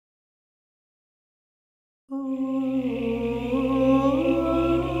Far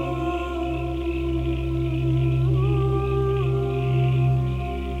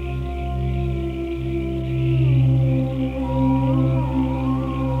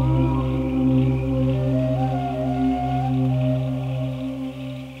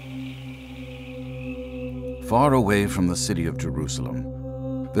away from the city of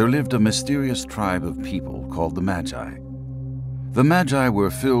Jerusalem, there lived a mysterious tribe of people called the Magi. The Magi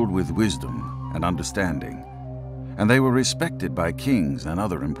were filled with wisdom and understanding, and they were respected by kings and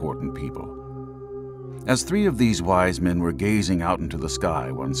other important people. As three of these wise men were gazing out into the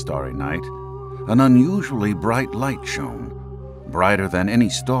sky one starry night, an unusually bright light shone, brighter than any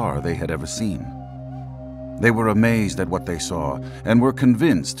star they had ever seen. They were amazed at what they saw and were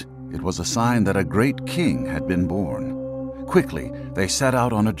convinced it was a sign that a great king had been born. Quickly, they set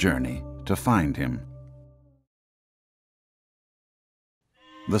out on a journey to find him.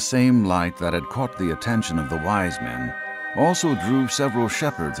 The same light that had caught the attention of the wise men also drew several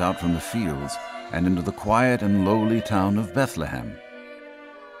shepherds out from the fields and into the quiet and lowly town of Bethlehem.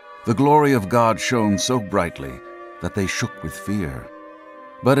 The glory of God shone so brightly that they shook with fear.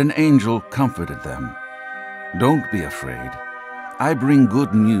 But an angel comforted them. "Don't be afraid. I bring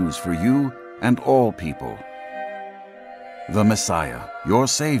good news for you and all people. The Messiah, your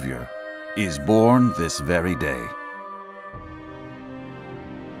Savior, is born this very day."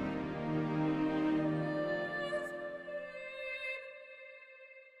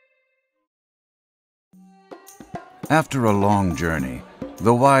 After a long journey,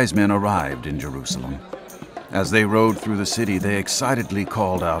 the wise men arrived in Jerusalem. As they rode through the city, they excitedly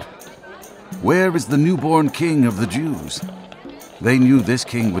called out, "Where is the newborn King of the Jews?" They knew this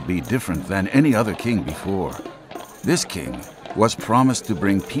king would be different than any other king before. This king was promised to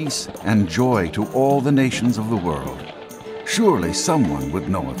bring peace and joy to all the nations of the world. Surely someone would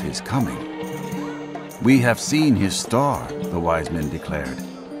know of his coming. "We have seen his star," the wise men declared,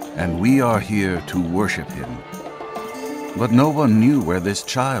 "and we are here to worship him." But no one knew where this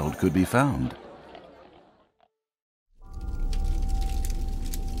child could be found.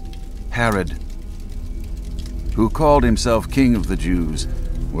 Herod, who called himself King of the Jews,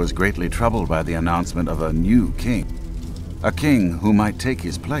 was greatly troubled by the announcement of a new king, a king who might take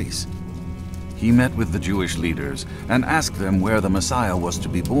his place. He met with the Jewish leaders and asked them where the Messiah was to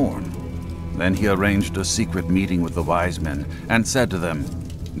be born. Then he arranged a secret meeting with the wise men and said to them,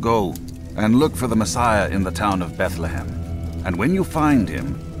 "Go and look for the Messiah in the town of Bethlehem, and when you find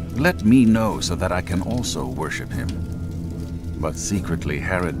him, let me know so that I can also worship him." But secretly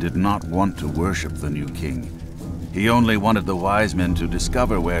Herod did not want to worship the new king. He only wanted the wise men to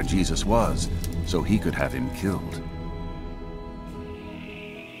discover where Jesus was, so he could have him killed.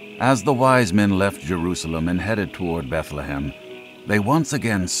 As the wise men left Jerusalem and headed toward Bethlehem, they once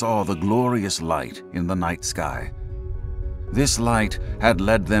again saw the glorious light in the night sky. This light had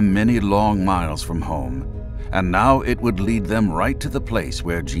led them many long miles from home, and now it would lead them right to the place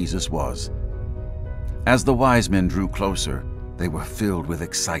where Jesus was. As the wise men drew closer, they were filled with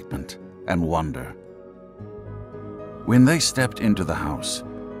excitement and wonder. When they stepped into the house,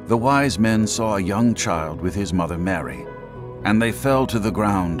 the wise men saw a young child with his mother Mary, and they fell to the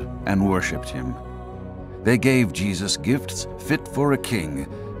ground and worshipped him. They gave Jesus gifts fit for a king,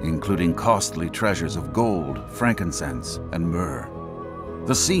 including costly treasures of gold, frankincense, and myrrh.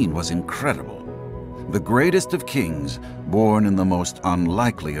 The scene was incredible. The greatest of kings, born in the most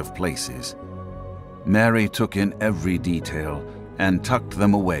unlikely of places. Mary took in every detail and tucked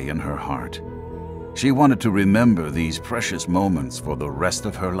them away in her heart. She wanted to remember these precious moments for the rest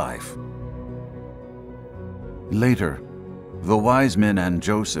of her life. Later, the wise men and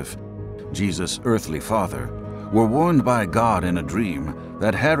Joseph, Jesus' earthly father, were warned by God in a dream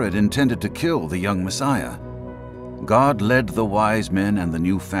that Herod intended to kill the young Messiah. God led the wise men and the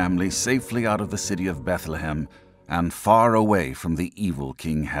new family safely out of the city of Bethlehem and far away from the evil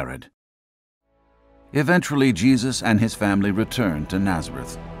King Herod. Eventually, Jesus and his family returned to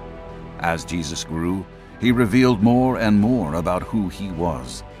Nazareth. As Jesus grew, he revealed more and more about who he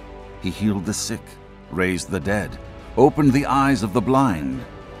was. He healed the sick, raised the dead, opened the eyes of the blind,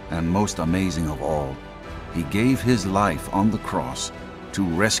 and most amazing of all, he gave his life on the cross to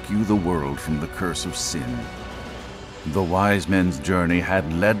rescue the world from the curse of sin. The wise men's journey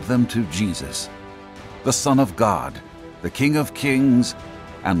had led them to Jesus, the Son of God, the King of Kings,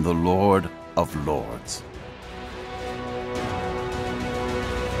 and the Lord of Lords.